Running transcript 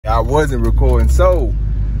I wasn't recording, so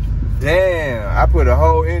damn, I put a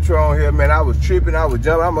whole intro on here, man. I was tripping, I was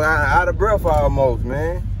jumping, I'm out of breath almost,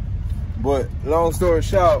 man. But long story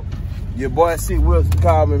short, your boy Sikk Whips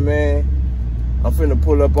called me, man. I'm finna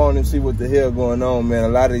pull up on him, see what the hell going on, man. A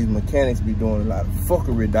lot of these mechanics be doing a lot of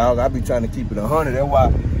fuckery, dog. I be trying to keep it 100. That's why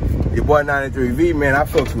your boy 93V, man, I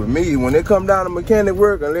fucks with me. When it come down to mechanic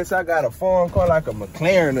work, unless I got a foreign car like a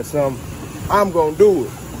McLaren or something, I'm gonna do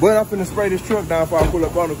it. But I'm finna spray this truck down before I pull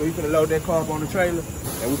up on him, because he finna load that car up on the trailer.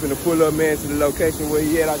 And we finna pull up, man, to the location where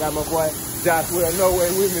he at. I got my boy Josh Well Nowhere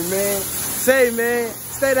with me, man. Say, man,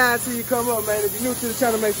 stay down till you come up, man. If you're new to the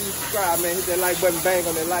channel, make sure you subscribe, man. Hit that like button, bang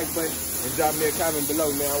on that like button, and drop me a comment below,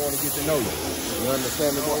 man. I want to get to know you. You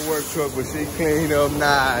understand? It's gonna work truck, but she clean up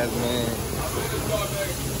nice, man.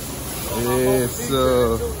 Yes,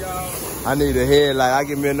 sir. I need a headlight. I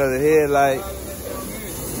give me another headlight.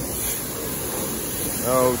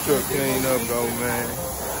 Oh, truck clean up though, man.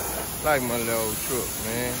 Like my little truck,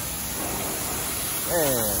 man.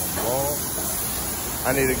 Damn, boy.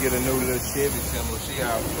 I need to get a new little Chevy symbol. She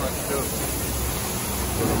all crunched up.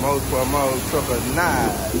 For the most part, my old truck is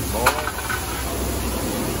nice, boy.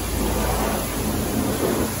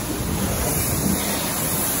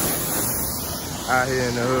 Out here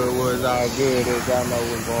in the hood where it's all good, as y'all know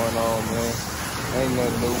what's going on, man. Ain't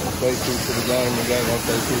nothing new. Stay true to the game, the game gonna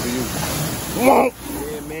stay true to you.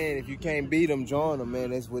 Yeah, man, if you can't beat them, join them, man.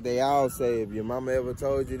 That's what they all say. If your mama ever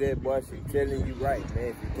told you that, boy, she telling you right, man.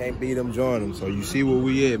 If you can't beat them, join them. So you see where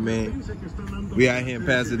we at, man. We out here in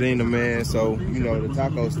Pasadena, man. So, you know, the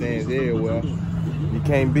taco stands everywhere. You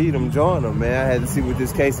can't beat them, join them, man. I had to see what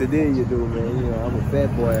this quesadilla you do, man. You know, I'm a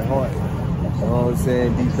fat boy at heart. You know what I'm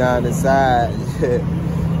saying? Deep down inside,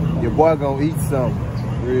 your boy gonna eat something.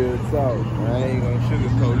 Real talk. I ain't gonna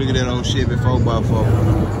sugarcoat. Look at that old Chevy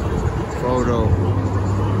 4x4. Photo.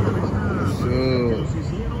 Sure.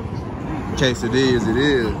 Quesadillas, it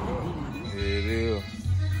is. Yeah, it is.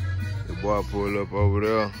 The boy pull up over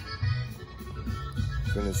there.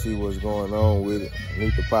 Finna see what's going on with it.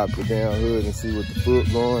 Need to pop the damn hood and see what the fuck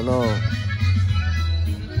going on.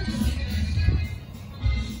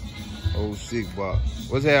 Old Sikk box.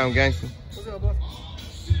 What's happening, gangster? What's up, boy?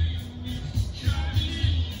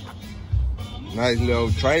 Nice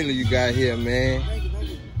little trailer you got here, man. Thank you.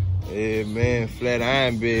 Yeah, man, flat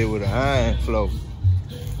iron bed with an iron flow.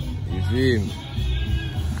 You feel me?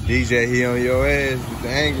 DJ here on your ass with the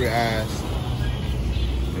angry eyes.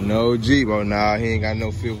 And the old Jeep, oh nah, he ain't got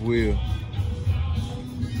no fifth wheel.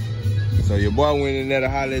 So your boy went in there to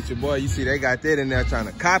holler at your boy. You see, they got that in there trying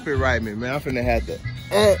to copyright me, man. I'm finna have to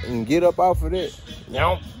and get up off of that.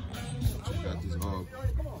 Got this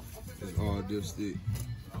all dipstick.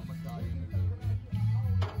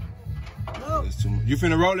 That's too much. You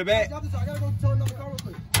finna roll it back? I gotta go to another car real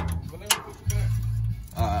quick.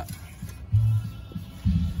 Alright.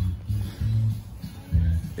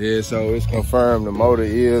 Yeah, so it's confirmed the motor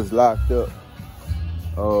is locked up.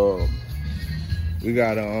 We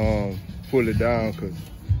gotta pull it down because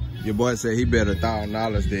your boy said he bet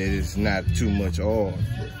 $1,000 that it's not too much oil.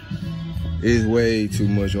 It's way too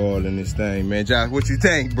much oil in this thing, man. Josh, what you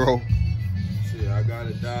think, bro? I got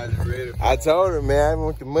it dialed and ready. I told her, man, I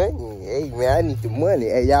want the money. Hey, man, I need the money.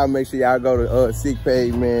 Hey, y'all make sure y'all go to Sikk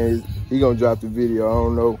page, man. He gonna drop the video. I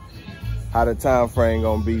don't know how the time frame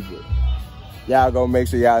gonna be, but y'all gonna make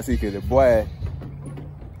sure y'all see, cause the boy,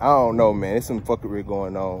 I don't know, man. There's some fuckery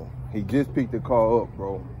going on. He just picked the car up,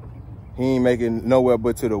 bro. He ain't making nowhere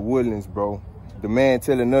but to the Woodlands, bro. The man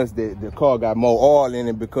telling us that the car got more oil in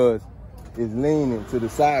it because it's leaning to the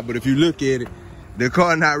side. But if you look at it, the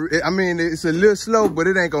car not, I mean, it's a little slow, but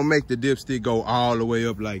it ain't gonna make the dipstick go all the way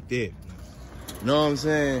up like that. You know what I'm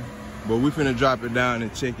saying? But we finna drop it down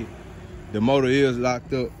and check it. The motor is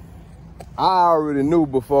locked up. I already knew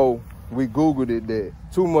before we Googled it that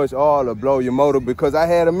too much oil will blow your motor, because I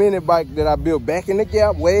had a mini bike that I built back in the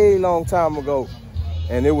Gap way long time ago,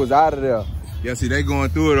 and it was out of there. Yeah, see, they going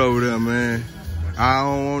through it over there, man. I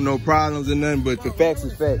don't want no problems or nothing, but the facts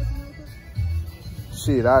is facts.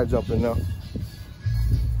 Shit, I jump in there.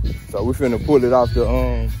 So we finna pull it off the,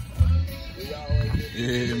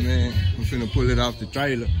 yeah, man. We finna pull it off the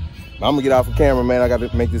trailer. I'm gonna get off the camera, man. I gotta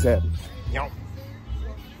make this happen. Yo.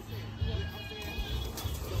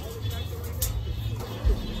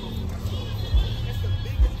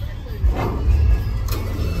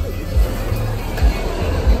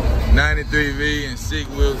 '93V and Sikk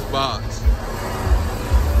Whips box.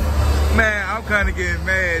 Man, I'm kind of getting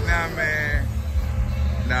mad now, man.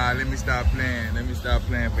 Nah, let me stop playing. Let me stop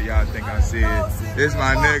playing for y'all think I'm serious. This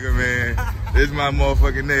my nigga, man. This my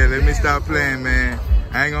motherfucking nigga. Let me stop playing, man.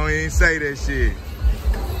 I ain't gonna even say that shit.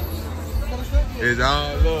 It's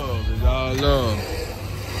all love. It's all love.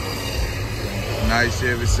 Nice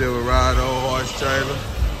Chevy Silverado horse trailer.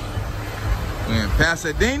 In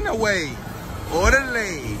Pasadena way.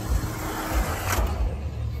 Orderly.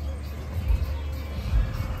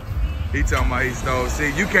 He talking about he stole.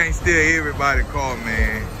 See, you can't steal everybody's car,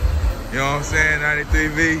 man. You know what I'm saying,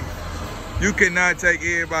 93V? You cannot take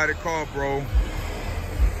everybody's car, bro.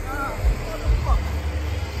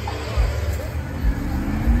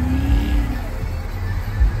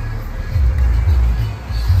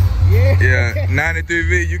 Yeah,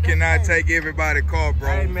 93V, you cannot take everybody's car, bro.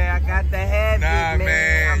 Hey, man, I got the habit, Nah,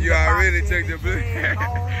 man, you already took the blue.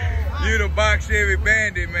 Oh, You the box Chevy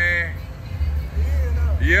bandit, man.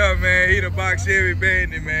 Yeah, man, he the box Chevy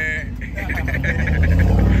bandit, man.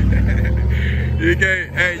 You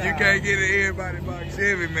can't get in everybody box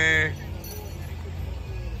Chevy, man.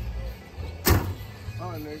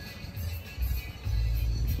 oh, nigga.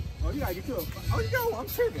 Oh, you gotta get to a. Oh, yo, I'm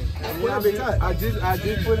tripping. I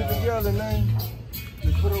just put it together, man.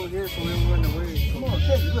 Just put it over here so we don't run away. Come on,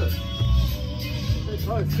 check it, look.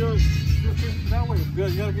 Oh, it's still that way.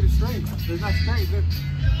 Good, you gotta get it straight. It's not straight, look.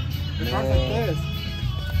 It's not like this.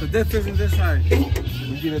 The depth isn't this side.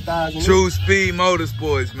 We get 1,000. True Speed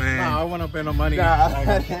Motorsports, man. Nah, I want to pay no money.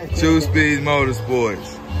 True Speed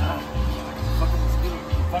Motorsports.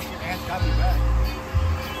 Fucking ass got me back.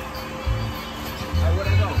 Hey, where'd I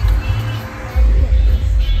go?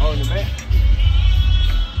 Oh, in the back.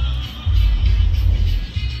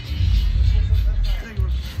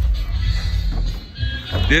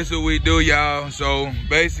 This is what we do, y'all. So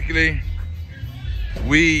basically,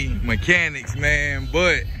 we mechanics, man,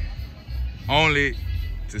 but only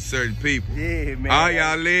to certain people. Yeah, man. All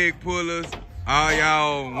y'all leg pullers, all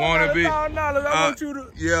y'all wanna be. I want you to.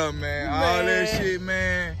 Yeah, man. All that shit,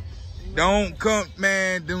 man. Don't come,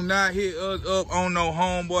 man. Do not hit us up on no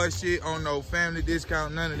homeboy shit, on no family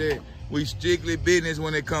discount, none of that. We strictly business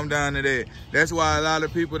when it come down to that. That's why a lot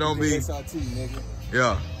of people don't be.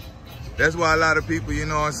 Yeah. That's why a lot of people, you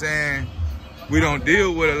know what I'm saying, we don't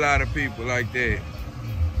deal with a lot of people like that.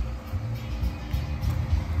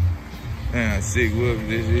 Man, Sikk Whips,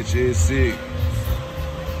 this shit is sick.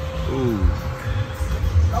 Ooh.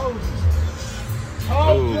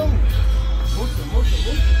 Ooh.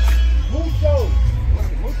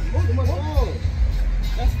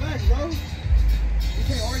 That's facts, bro. You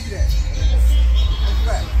can't argue that. That's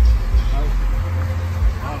facts.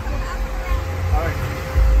 All right.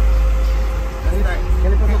 That's right. ¿Qué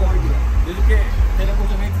le pasa con argue that? Did you get? ¿Qué le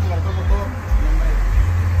puso gente la copa todo?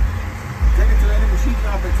 Take it to any machine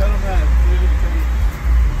shop and tell them that.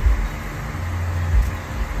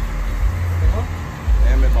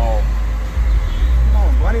 Damn it, ball. Come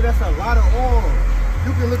on, buddy. That's a lot of oil.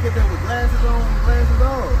 You can look at that with glasses on and glasses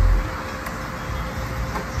off.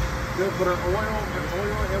 But an oil,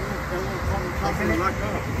 everyone comes locked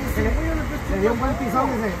up. Se dio un buen pisón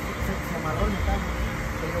y se amarró el metal.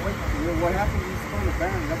 What happened? You spun the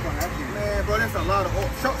bearing. That's what happened. Man, bro, that's a lot of oil.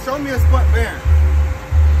 Show me a spun bearing.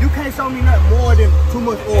 You can't show me nothing more than too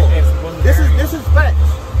much oil. This is facts.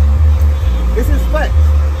 This is facts.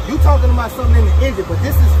 You talking about something in the engine, but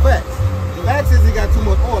this is facts. Facts is he got too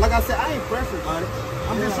much oil. Like I said, I ain't pressing about it.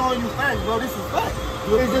 I'm just showing you facts, bro. This is facts.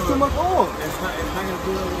 It's just too much oil. It's not gonna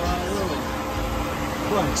do it with a lot of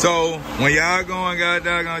oil. So when y'all going,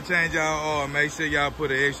 gonna change y'all oil, make sure y'all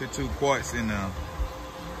put an extra 2 quarts in there.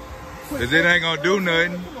 Cause it ain't gonna do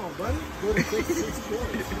nothing. Come on, buddy.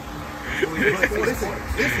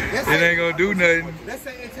 It ain't gonna do nothing. Let's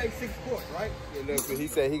say it takes 6 quarts, right? Yeah, look, he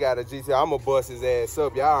said he got a GT. I'ma bust his ass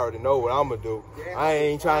up. Y'all already know what I'ma do. I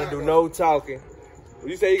ain't trying to do no talking.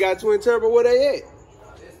 You say you got twin turbo, where they at?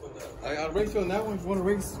 I'll race you on that one if you want to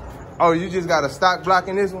race. Oh, you just got a stock block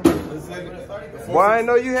in this one? Why I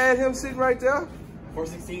know you had him sitting right there?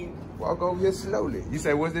 416. Walk over here slowly. You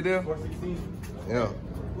say, what's the deal? 416. Yeah.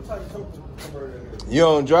 What type of choke? You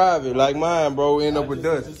don't drive it like mine, bro. End up with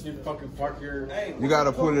dust. Just you fucking park your. You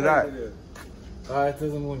gotta pull it out. It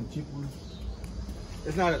doesn't want a cheap one.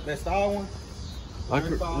 It's not that style one. We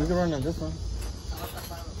can run on this one.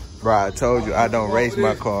 Bro, I told you I don't race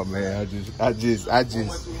my car, man. I just.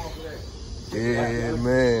 Yeah,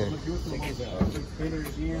 man.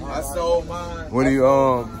 I sold mine. What do you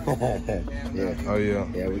Yeah. Oh yeah.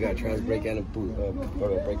 Yeah, we got trans brake and a boot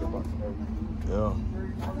breaker box. Yeah.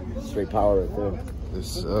 Straight power right there.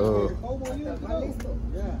 It's I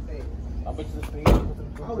bet you this thing. I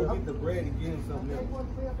would get the bread and get him something else.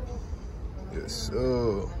 Yes,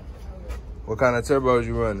 what kind of turbos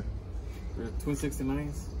you running? Twin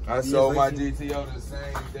 69s. I sold my GTO the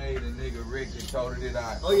same day the nigga Rick had totaled it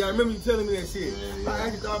out. Oh yeah, I remember you telling me that shit. Yeah. I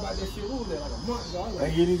actually thought about that shit. What was that, like a month ago? I was like,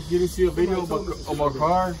 Hey, you didn't see a video of my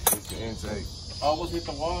car? It's the intake. I almost hit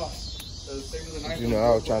the wall. You know,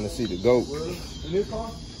 I was trying to see the goat. in this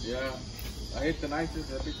car? Yeah. I hit the nitrous,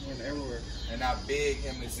 that bitch went everywhere. And I begged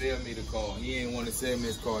him to sell me the car. He ain't want to sell me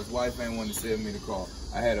his car. His wife ain't want to sell me the car.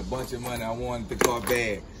 I had a bunch of money. I wanted the car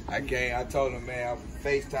bad. I told him, man, I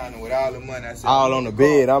FaceTimed him with all the money. I said, all on the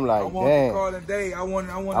bed. I'm like, damn. I want the car today. I want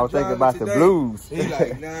I was thinking about the blues. He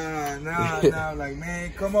like, nah. I'm like,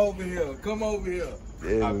 man, come over here.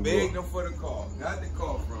 Yeah, I begged him for the car. Got the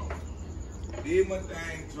car from him. Did my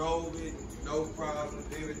thing, drove it, no problem.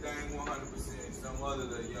 Everything 100%. Some other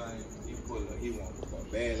little young, he want the car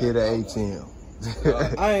bad. Hit an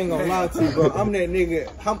ATM. I ain't gonna lie to you, bro. I'm that nigga.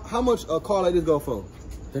 How much a car like this go for?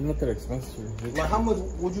 They're not that expensive. Like, how much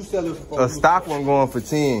would you sell this for? A stock one going for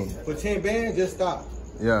 10. For 10 bands, just stop.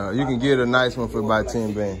 Yeah, you can get a nice one for about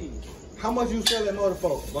 10 bands. How much you sell that motor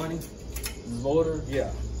for, Bunny? Motor?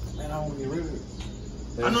 Yeah. Man, I don't get rid of it.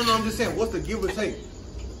 I know, I'm just saying, what's the give or take?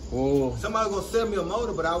 Oh. Somebody gonna sell me a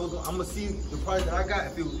motor, but I'm gonna see the price that I got.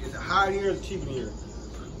 If it's higher here or cheaper here.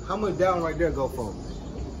 How much down right there go for?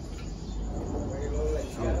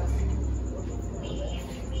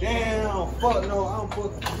 Damn, fuck no, I'm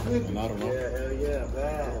fucking. I don't know. Yeah, hell yeah,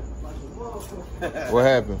 man. What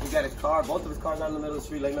happened? He got his car, both of his cars out in the middle of the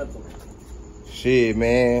street like nothing. Shit,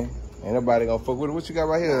 man. Ain't nobody gonna fuck with it. What you got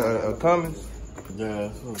right here? A Cummins? Yeah,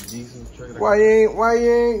 it's a decent truck. Why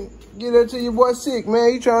you ain't get that to your boy Sikk,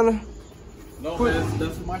 man? You trying to? No, man,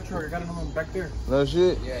 that's my truck. I got another one back there. No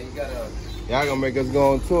shit? Yeah, you gotta. Y'all gonna make us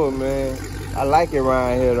go on tour, man. I like it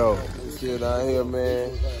around here, though. Shit down here,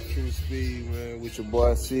 man. True speed, man, with your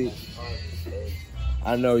boy Sikk.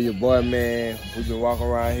 I know your boy, man. We been walking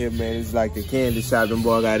around here, man. It's like the candy shop. Them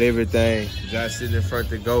boy got everything. Just sitting in front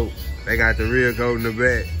of the goat. They got the real goat in the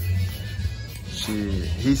back. Shit.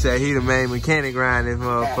 He said he the main mechanic around this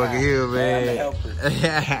motherfucker here, man.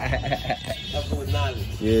 Helper with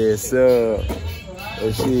knowledge. Yeah, sir.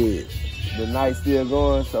 But shit, the night's still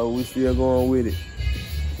going, so we still going with it.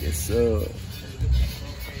 Yes, sir.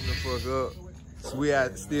 The fuck up. So we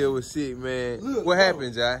out still with Sikk, man. What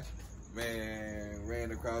happened, Jai? Man,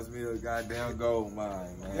 ran across me a goddamn gold mine,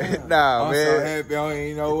 man. Nah, I'm man. I'm so happy I don't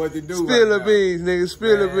even know what to do. Spill the beans, nigga.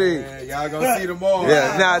 Spill the beans. Y'all gonna see tomorrow.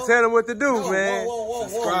 Yeah, nah, tell them what to do, man.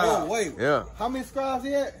 Whoa, wait. Yeah. How many subscribes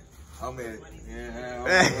he at? I'm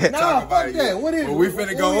at, nah, fuck that. What is it? Well, we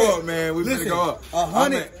finna go up, man. We finna go up.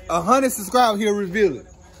 100 subscribers, he'll reveal it.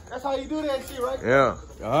 That's how you do that shit, right? Yeah.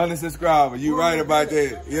 100 subscribers. You right about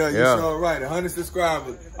that. Yeah, you sure right. 100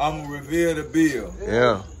 subscribers. I'm gonna reveal the bill.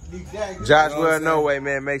 Yeah. Exactly. Josh, well, no way,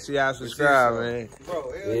 man. Make sure y'all subscribe, man.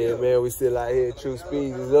 Bro, yeah, man. We still out here. True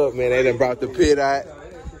Speed is up, man. They done brought the pit out.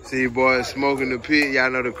 See you boys smoking the pit. Y'all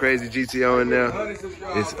know the crazy GTO in there.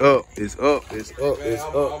 It's up. It's up. It's up. It's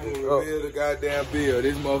up. I'm gonna reveal the goddamn bill.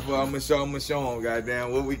 This motherfucker, I'm gonna show him,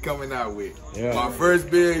 goddamn, what we coming out with. Yeah. My first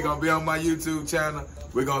bill gonna be on my YouTube channel.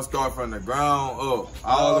 We're gonna start from the ground up.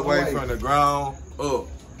 All the way from the ground up.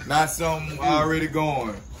 Not something already going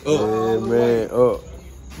up. Yeah, man, up.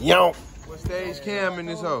 Yo. What stage cam in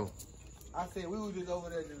this hoe? I said we was just over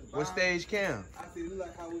there. What stage cam? I said look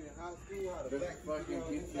like how we in high school.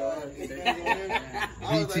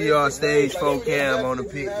 GTR stage 4 cam on the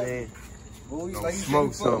pit, man. Don't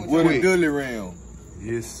smoke something with quick. a dually rim.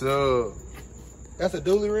 Yes, sir. That's a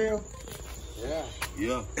dually rim? Yeah.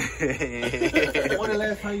 Yeah. When the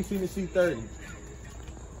last time you seen the C30?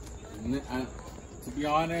 To be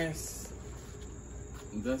honest,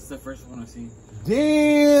 that's the first one I seen.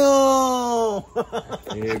 Damn!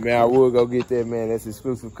 Yeah, man, I would go get that, man. That's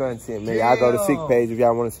exclusive content, man. Y'all go to Sikk page if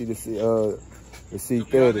y'all want to see the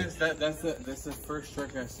C30. That's the first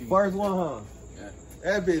truck I seen. First one, huh? Yeah.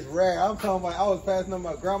 That bitch rad. I'm talking about, I was passing up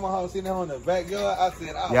my grandma's house, sitting there on the backyard. I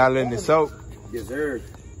said, y'all in the soap? Yes, sir.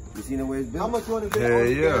 You seen the way it's built? How much you want to build? Hell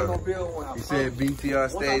yeah. You said BTR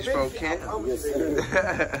stage 4 cam? Yes,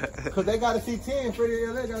 sir. Because they got a C10. Freddie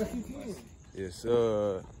LA got a C10. Yes,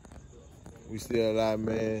 sir. We still alive,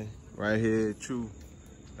 man. Right here, True.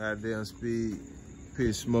 Goddamn speed.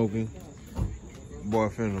 Pit smoking. Boy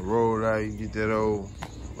finna roll out. You get that old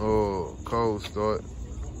cold start.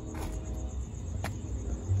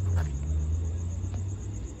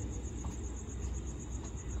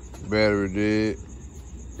 Battery dead.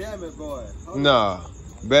 Damn it, boy. Nah,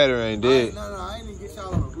 battery ain't dead. No, I ain't even get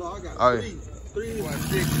y'all on the block. I got three.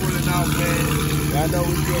 Sikk pulling out, man. Y'all know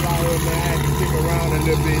we still out here, man. I had to stick around a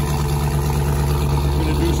little bit.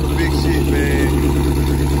 Gonna do some big shit, man.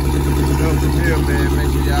 Love the film, man. Make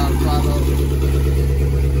sure y'all follow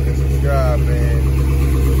and subscribe.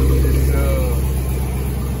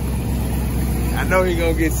 know he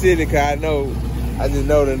gonna get silly, cause I just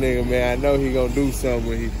know the nigga, man. I know he gonna do something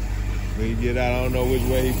when he get out. I don't know which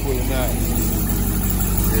way he pulling out.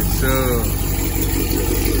 Yes, sir.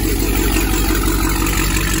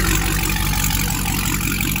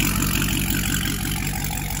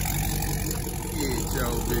 Get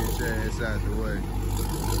your bitch ass out the way.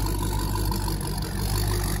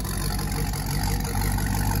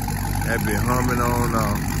 That been humming on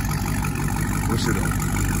off. We should have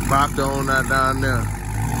popped on that down there.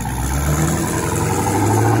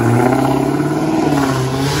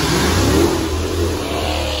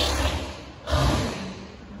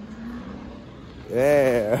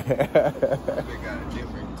 Yeah. They got a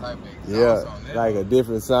different type of exhaust on that. Like a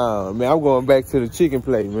different sound. Man, I'm going back to the chicken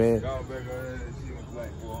plate, man. Going back over there to the chicken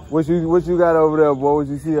plate, boy. What you got over there, boy? What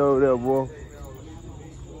you see over there, boy?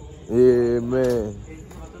 Yeah, man.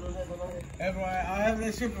 I have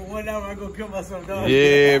that shit for 1 hour. I go kill myself, dog.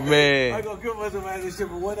 Yeah, man. I go kill myself. I have that shit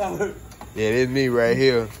for 1 hour. Yeah, that's me right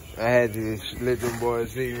here. I had to let them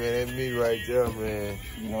boys see, man. That's me right there, man.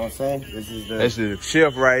 You know what I'm saying? That's the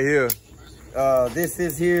chef right here. This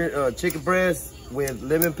is here chicken breast with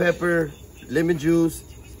lemon pepper, lemon juice,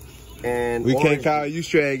 and we orange. can't call you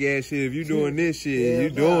strag ass shit if you doing this shit. Yeah, you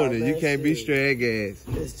doing it. You can't be strag ass.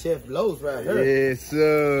 This chef blows right here. Yes,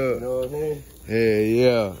 sir. You know what I mean?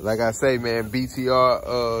 Yeah. Like I say, man,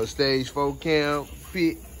 BTR stage 4 camp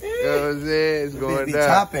fit. You know what I'm saying? It's going be down.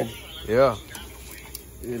 chopping. Yeah.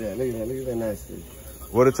 Look at that. Look at that nice thing.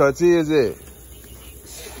 Where the tortillas at?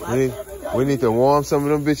 We need to warm some of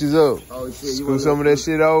them bitches up. Oh, shit. Scoot some of that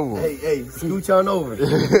shit over. Hey, scooch on over.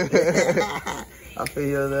 I feel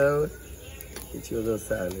you on that one. Get you a little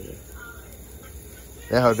salad there.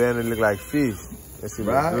 That hoe down there look like fish. That shit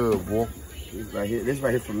look good, boy. This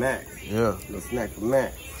right here for Max. Yeah. A little snack for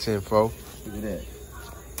Max. 10-4. Look at that.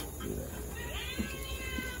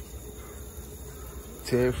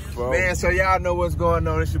 10-4. Man, so y'all know what's going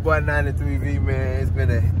on. It's your boy 93V, man. It's been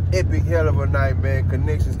an epic hell of a night, man.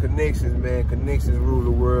 Connections, man. Connections rule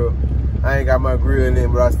the world. I ain't got my grill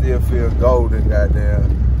in, but I still feel golden,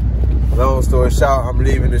 goddamn. Long story short, I'm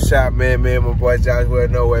leaving the shop, man. My boy Josh,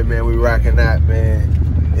 no way, man. We rocking out,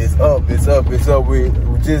 man. It's up. We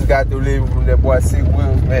just got through leaving from that boy Sikk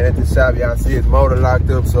Whips, man, at the shop. Y'all see his motor locked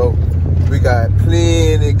up, so we got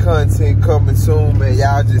plenty content coming soon, man.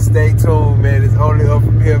 Y'all just stay tuned, man. It's only up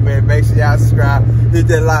from here, man. Make sure y'all subscribe. Hit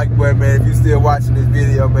that like button, man. If you still watching this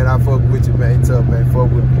video, man, I fuck with you, man. Tough, man.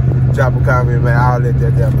 Fuck with me. Drop a comment, man. I'll let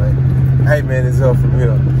that there, man. Hey, man, it's up from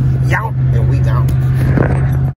here. Y'all, and we gone.